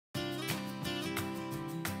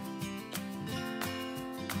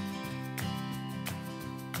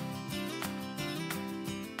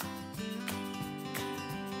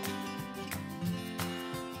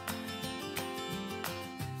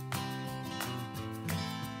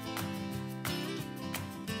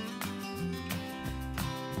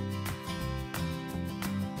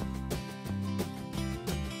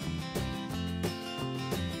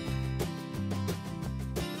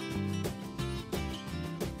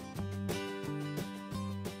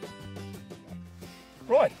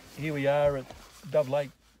Right, here we are at Dove Lake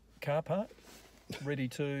car park, ready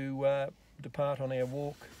to depart on our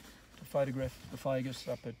walk to photograph the Fagus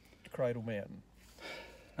up at Cradle Mountain.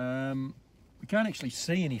 We can't actually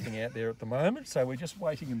see anything out there at the moment, so we're just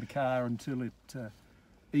waiting in the car until it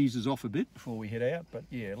eases off a bit before we head out. But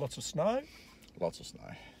yeah, lots of snow. Lots of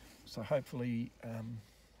snow. So hopefully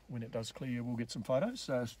when it does clear, we'll get some photos.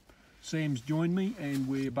 So Sam's joined me, and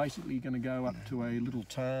we're basically going to go up to a little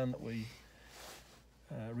tarn that we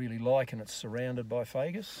really like, and it's surrounded by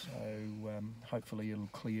Fagus. So hopefully it'll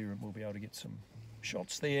clear and we'll be able to get some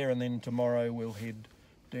shots there. And then tomorrow we'll head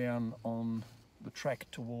down on the track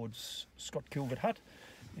towards Scott Kilvert Hut,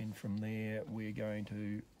 and from there we're going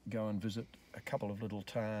to go and visit a couple of little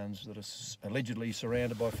tarns that are allegedly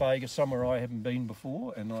surrounded by Fagus, somewhere I haven't been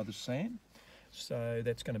before, and neither Sam. So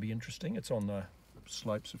that's going to be interesting. It's on the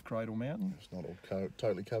slopes of Cradle Mountain. It's not all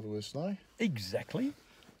totally covered with snow. Exactly.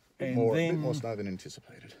 A bit more snow than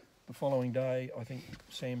anticipated. The following day, I think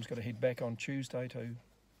Sam's got to head back on Tuesday to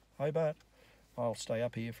Hobart. I'll stay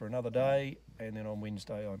up here for another day, and then on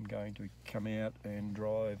Wednesday I'm going to come out and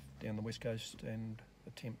drive down the west coast and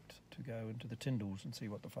attempt to go into the Tyndalls and see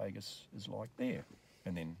what the Fagus is like there,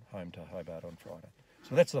 and then home to Hobart on Friday.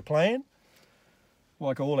 So that's the plan.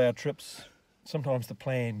 Like all our trips, sometimes the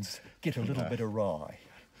plans get a little bit awry.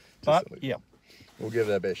 But yeah, we'll give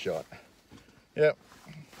it our best shot. Yep.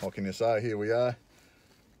 What can you say? Here we are.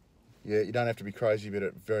 Yeah, you don't have to be crazy, but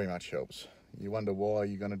it very much helps. You wonder why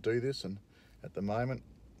you're going to do this, and at the moment,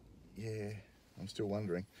 yeah, I'm still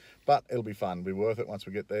wondering. But it'll be fun. It'll be worth it once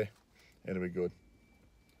we get there. It'll be good.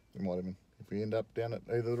 We might even, if we end up down at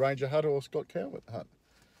either the Ranger Hut or Scott Kilvert Hut.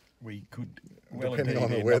 We could, well, depending on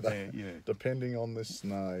the weather, there, yeah. Depending on the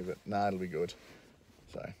snow, but no, it'll be good.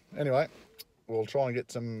 So anyway, we'll try and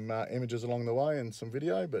get some images along the way and some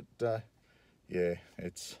video, but yeah,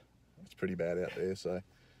 it's pretty bad out there, so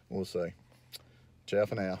we'll see. Ciao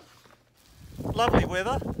for now. Lovely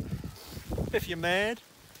weather, if you're mad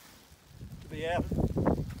to be out.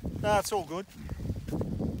 No, it's all good.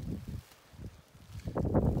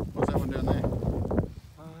 What's that one down there?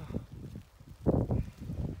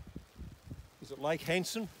 Is it Lake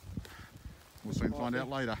Hanson? We'll soon find out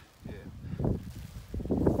later. Yeah.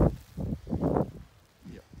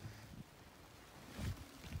 Yep.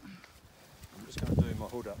 I'm just going to do my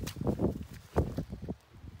hood up.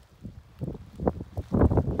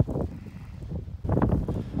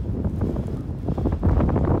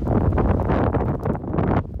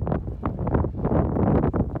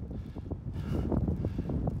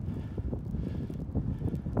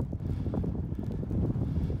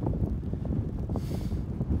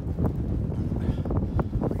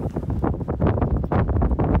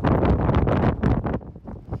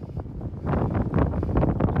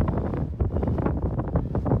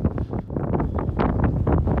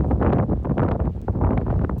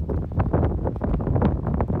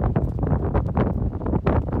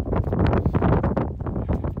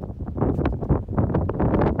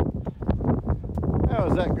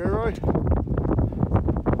 How's that, Guru?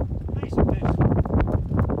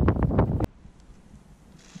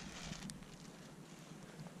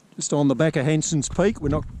 Just on the back of Hanson's Peak, we're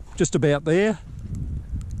not just about there.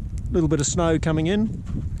 A little bit of snow coming in.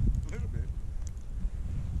 A little bit.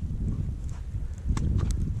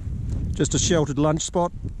 Just a sheltered lunch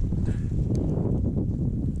spot.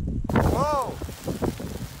 Whoa!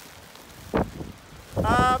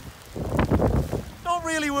 Not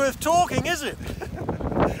really worth talking, is it?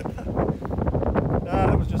 No,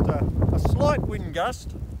 that was just a slight wind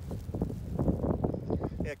gust.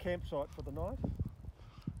 Our campsite for the night.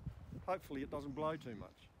 Hopefully it doesn't blow too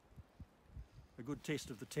much. A good test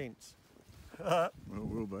of the tents. Well, it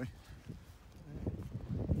will be.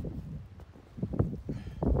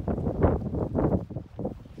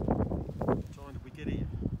 What time did we get here?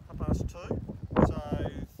 2:30. So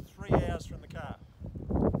 3 hours from the car.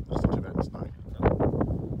 That's not too bad in snow.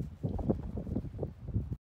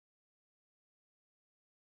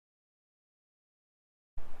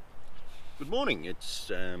 Good morning, it's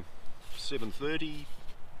 7:30,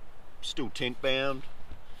 still tent bound.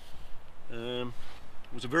 It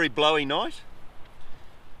was a very blowy night,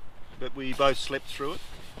 but we both slept through it.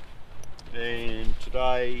 And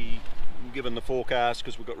today, given the forecast,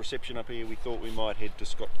 because we've got reception up here, we thought we might head to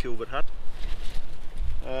Scott Kilvert Hut.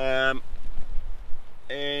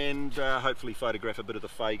 And hopefully photograph a bit of the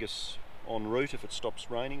Fagus en route if it stops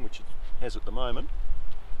raining, which it has at the moment,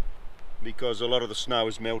 because a lot of the snow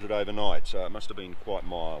has melted overnight, so it must have been quite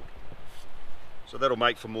mild. So that'll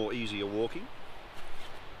make for more easier walking,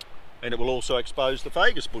 and it will also expose the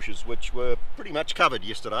Fagus bushes, which were pretty much covered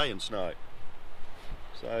yesterday in snow.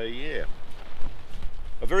 So yeah,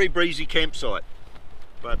 a very breezy campsite,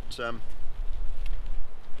 but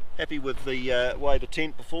happy with the way the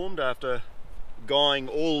tent performed after guying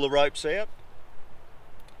all the ropes out.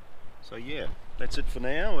 So yeah, that's it for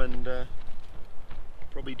now, and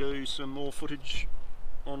probably do some more footage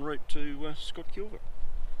en route to Scott Kilvert.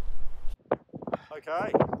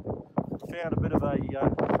 Okay, found a bit of a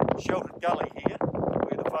sheltered gully here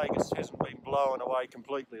where the Fagus hasn't been blown away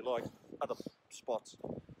completely like other spots.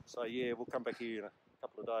 So yeah, we'll come back here in a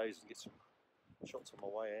couple of days and get some shots on my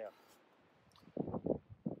way out.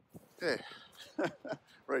 Yeah,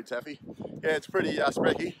 very taffy. Yeah, it's pretty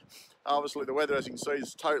specky. Obviously the weather, as you can see,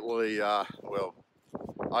 is totally, well,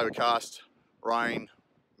 overcast, rain,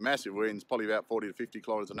 massive winds, probably about 40 to 50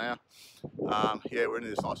 kilometres an hour. Yeah, we're in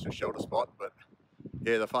this nice little shelter spot, but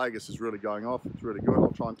yeah, the Fagus is really going off. It's really good.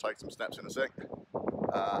 I'll try and take some snaps in a sec.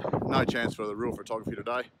 No chance for the real photography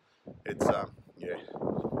today. It's, yeah,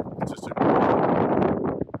 it's just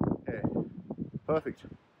yeah, perfect.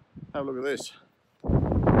 Have a look at this.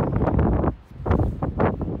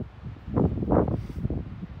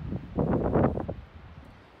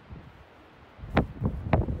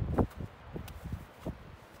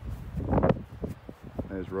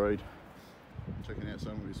 There's Reed, checking out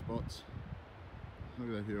some of his spots. Look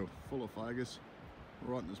at that hill, full of Fagus,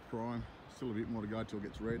 right in this prime. Still a bit more to go till it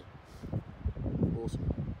gets red.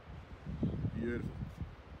 Awesome, beautiful.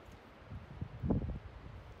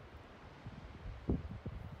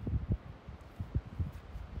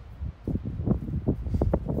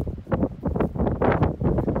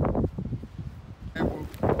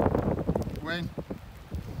 When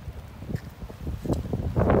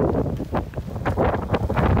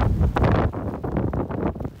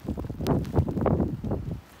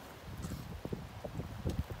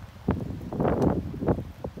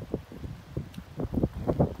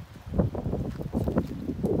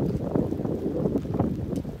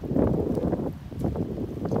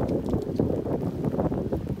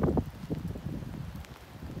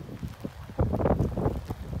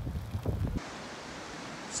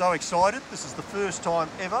So excited, this is the first time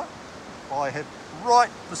ever I have right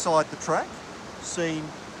beside the track seen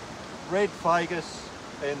red Fagus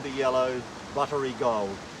and the yellow buttery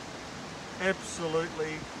gold.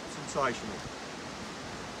 Absolutely sensational.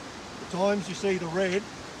 The times you see the red,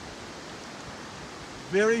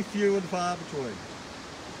 very few and far between.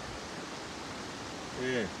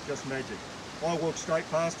 Yeah, just magic. I walked straight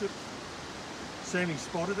past it, Sammy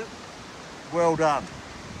spotted it, well done.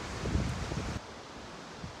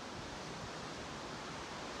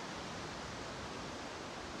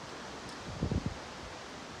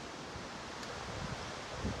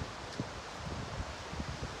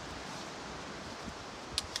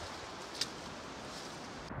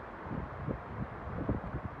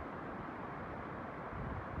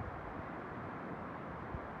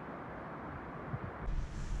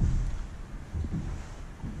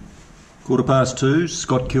 2:15,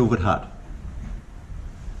 Scott Kilvert Hut.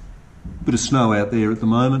 Bit of snow out there at the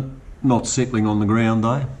moment, not settling on the ground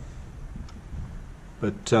though.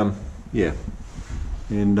 But yeah,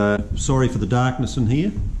 and sorry for the darkness in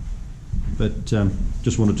here, but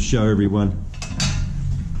just wanted to show everyone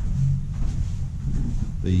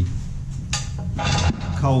the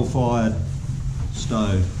coal-fired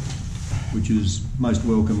stove, which is most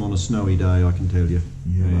welcome on a snowy day, I can tell you.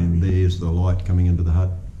 Yeah, and baby, there's the light coming into the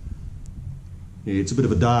hut. Yeah, it's a bit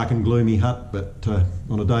of a dark and gloomy hut, but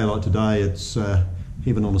on a day like today, it's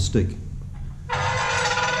heaven on a stick.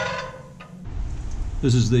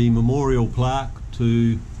 This is the memorial plaque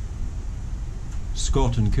to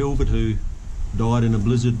Scott and Kilvert, who died in a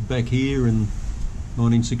blizzard back here in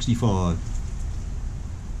 1965.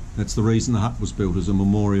 That's the reason the hut was built, as a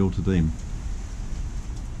memorial to them.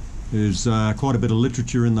 There's quite a bit of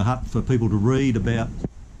literature in the hut for people to read about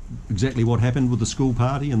exactly what happened with the school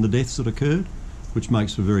party and the deaths that occurred, which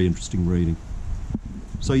makes for very interesting reading.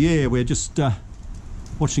 So yeah, we're just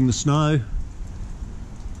watching the snow.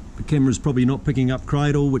 The camera's probably not picking up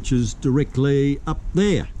Cradle, which is directly up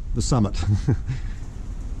there, the summit.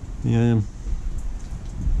 Yeah.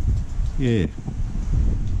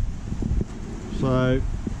 So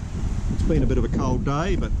it's been a bit of a cold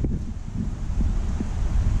day, but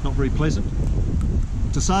not very pleasant,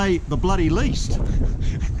 to say the bloody least.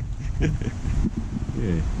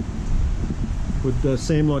 Yeah. Would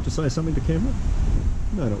Sam like to say something to camera?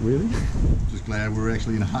 No, not really. Just glad we're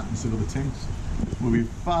actually in a hut instead of the tents. We'll be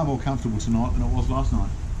far more comfortable tonight than it was last night.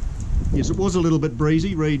 Yes, it was a little bit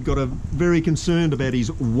breezy. Reed got very concerned about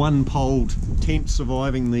his one-poled tent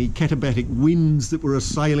surviving the katabatic winds that were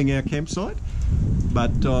assailing our campsite.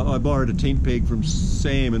 But I borrowed a tent peg from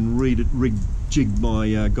Sam and rigged jigged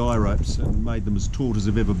my guy ropes and made them as taut as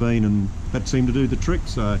they've ever been, and that seemed to do the trick.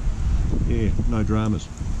 So yeah, no dramas.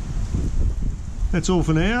 That's all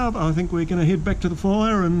for now. I think we're going to head back to the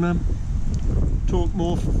fire and talk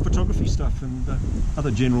more photography stuff and other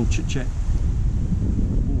general chit chat.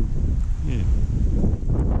 Yeah.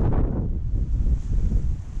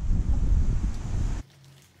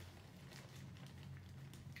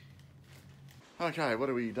 Okay, what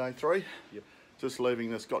are we, day 3? Yep. Just leaving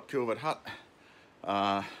the Scott Kilvert hut.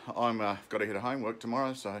 I'm got to head home, work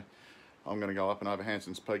tomorrow, so I'm going to go up and over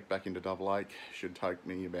Hanson's Peak back into Dove Lake. Should take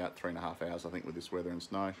me about 3.5 hours, I think, with this weather and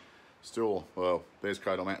snow. Still, well, there's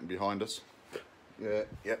Cradle Mountain behind us. Yeah,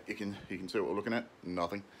 yep, you can see what we're looking at.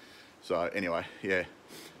 Nothing. So anyway, yeah,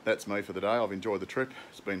 that's me for the day. I've enjoyed the trip.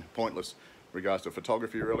 It's been pointless in regards to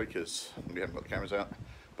photography, really, because we haven't got the cameras out.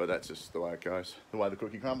 But that's just the way it goes, the way the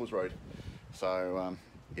cookie crumbles, Reed. So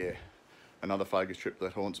yeah, another Fagus trip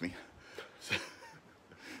that haunts me.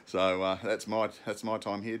 So that's my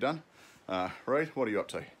time here done. Reed, what are you up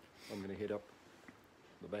to? I'm going to head up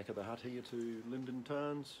the back of the hut here to Linden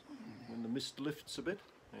Tarns when the mist lifts a bit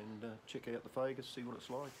and check out the Fagus, see what it's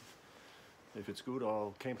like. If it's good,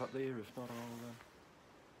 I'll camp up there. If not, I'll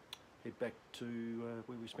head back to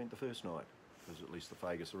where we spent the first night, because at least the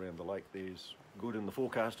Fagus around the lake there's good and the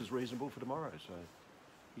forecast is reasonable for tomorrow, so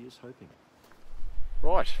here's hoping.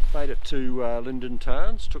 Right, made it to Linden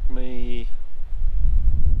Tarns. Took me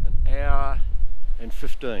an hour and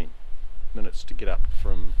 15 minutes to get up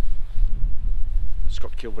from the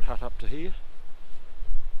Scott Kilvert hut up to here.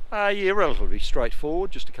 Yeah, relatively straightforward,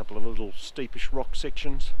 just a couple of little steepish rock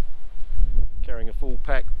sections. Carrying a full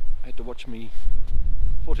pack, had to watch me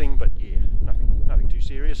footing, but yeah, nothing too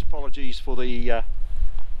serious. Apologies for the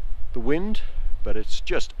wind, but it's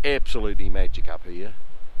just absolutely magic up here.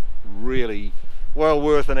 Really well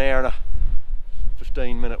worth an hour and a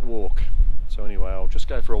 15-minute walk. So anyway, I'll just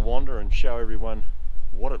go for a wander and show everyone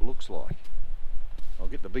what it looks like. I'll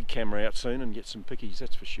get the big camera out soon and get some pickies,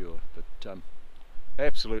 that's for sure. But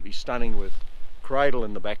absolutely stunning, with Cradle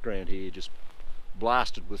in the background here, just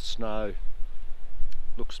blasted with snow.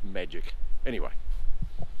 Looks magic. Anyway.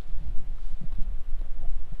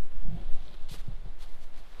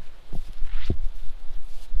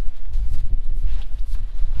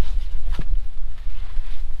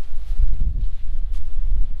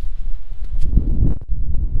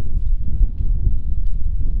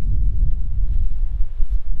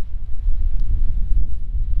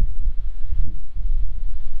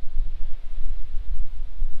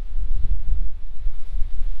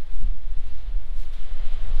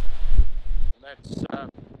 That's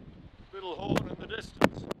Little Horn in the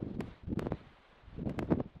distance.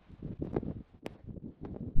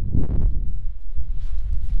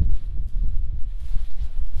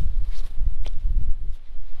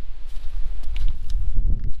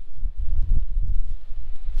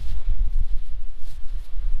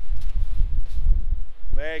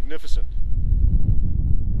 Magnificent.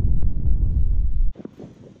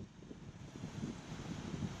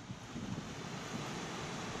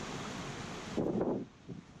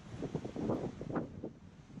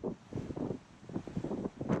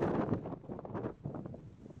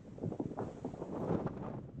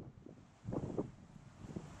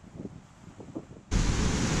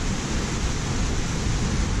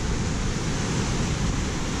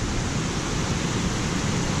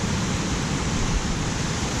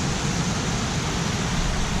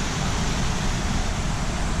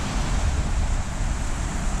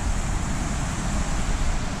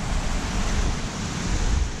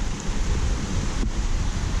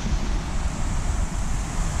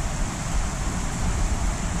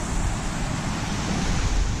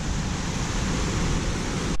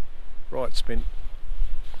 Right, spent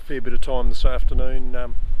a fair bit of time this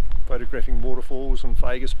afternoon photographing waterfalls and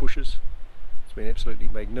Fagus bushes. It's been absolutely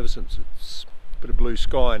magnificent. It's a bit of blue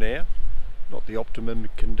sky now, not the optimum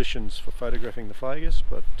conditions for photographing the Fagus,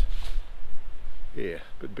 but yeah,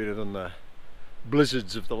 a bit better than the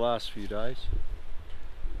blizzards of the last few days.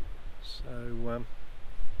 So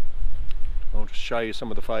I'll just show you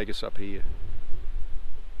some of the Fagus up here.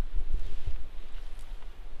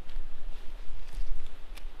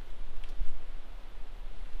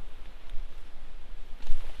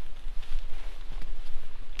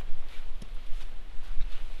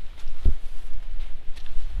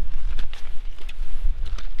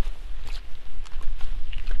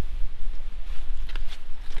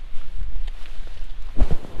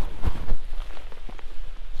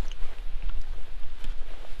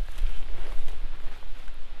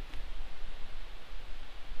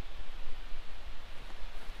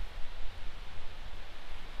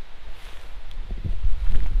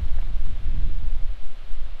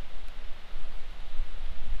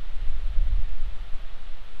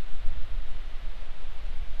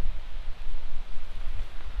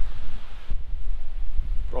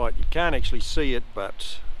 can't actually see it,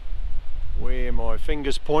 but where my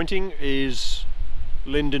finger's pointing is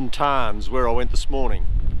Linden Tarns, where I went this morning.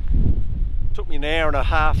 Took me an hour and a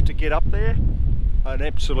half to get up there. An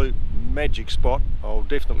absolute magic spot. I'll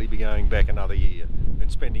definitely be going back another year and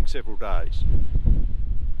spending several days.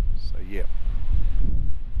 So yeah,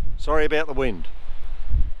 sorry about the wind.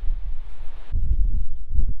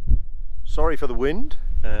 Sorry for the wind.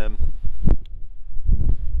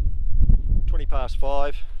 20 past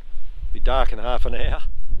 5, be dark in half an hour.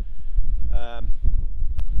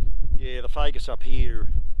 Yeah, the Fagus up here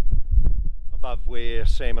above where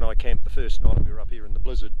Sam and I camped the first night we were up here in the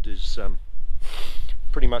blizzard is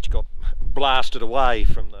pretty much got blasted away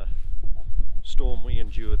from the storm we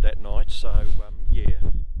endured that night. So yeah,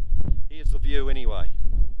 here's the view anyway.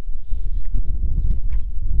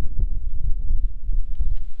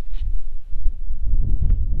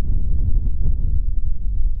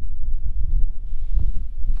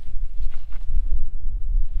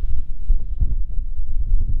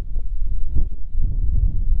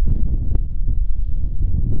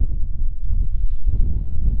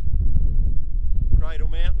 Cradle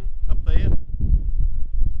Mountain up there.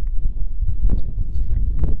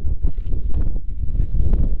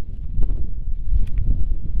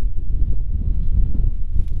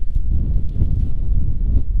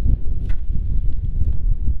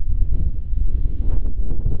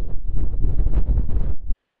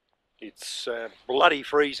 It's bloody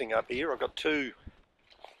freezing up here. I've got 2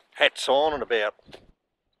 hats on and about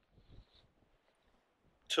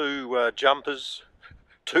 2 jumpers,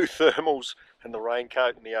 2 thermals, and the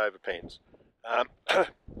raincoat and the overpants.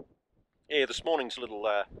 Yeah, this morning's little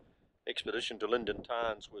expedition to Linden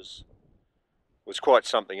Tarns was quite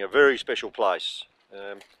something. A very special place.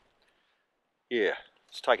 Yeah,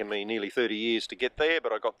 it's taken me nearly 30 years to get there,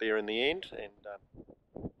 but I got there in the end,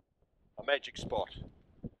 and a magic spot.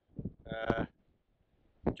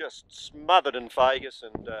 Just smothered in Fagus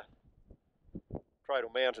and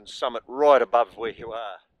Cradle Mountain summit right above where you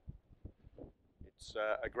are. It's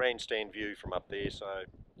a grandstand view from up there, so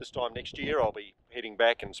this time next year I'll be heading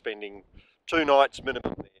back and spending 2 nights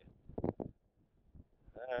minimum there.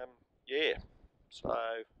 Yeah, so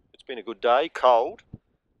it's been a good day, cold,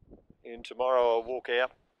 and tomorrow I'll walk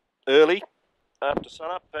out early after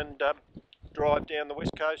sunup and drive down the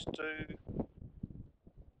west coast to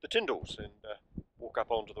the Tyndalls and walk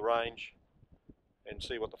up onto the range and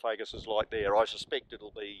see what the Fagus is like there. I suspect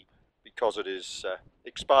it'll be, because it is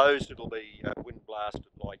exposed, it'll be wind blasted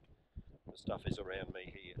like the stuff is around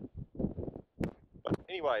me here. But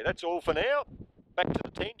anyway, that's all for now. Back to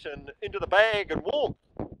the tent and into the bag and warm.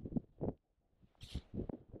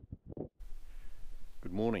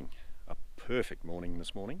 Good morning. A perfect morning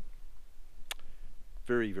this morning.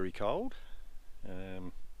 Very, very cold.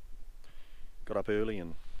 Got up early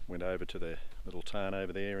and went over to the little tarn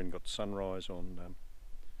over there and got sunrise on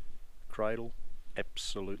Cradle.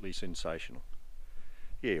 Absolutely sensational.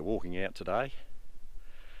 Yeah, walking out today.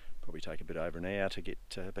 Probably take a bit over an hour to get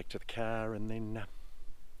back to the car and then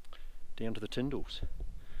down to the Tyndalls.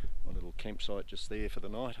 My little campsite just there for the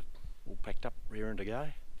night. All packed up, raring to go.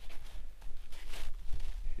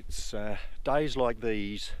 It's days like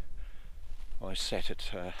these. I sat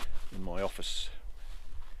in my office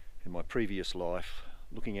in my previous life,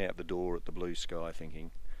 looking out the door at the blue sky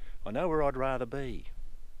thinking, I know where I'd rather be.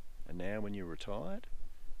 And now when you're retired,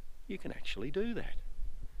 you can actually do that.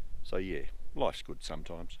 So yeah, life's good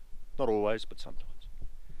sometimes. Not always, but sometimes.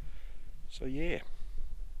 So yeah,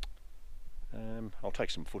 I'll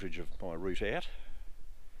take some footage of my route out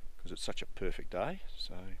because it's such a perfect day.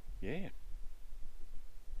 So yeah.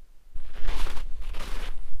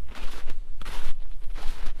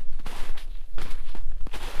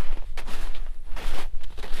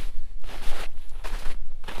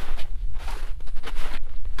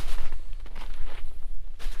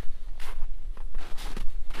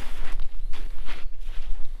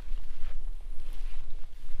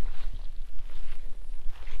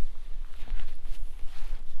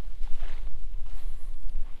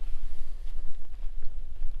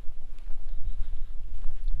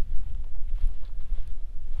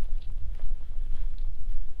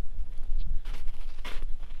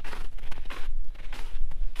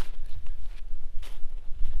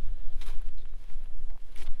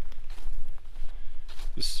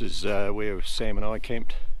 This is where Sam and I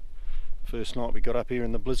camped first night we got up here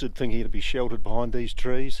in the blizzard, thinking it'd be sheltered behind these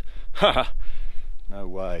trees. Haha, no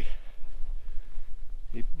way.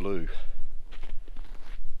 It blew.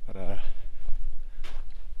 But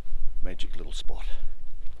magic little spot.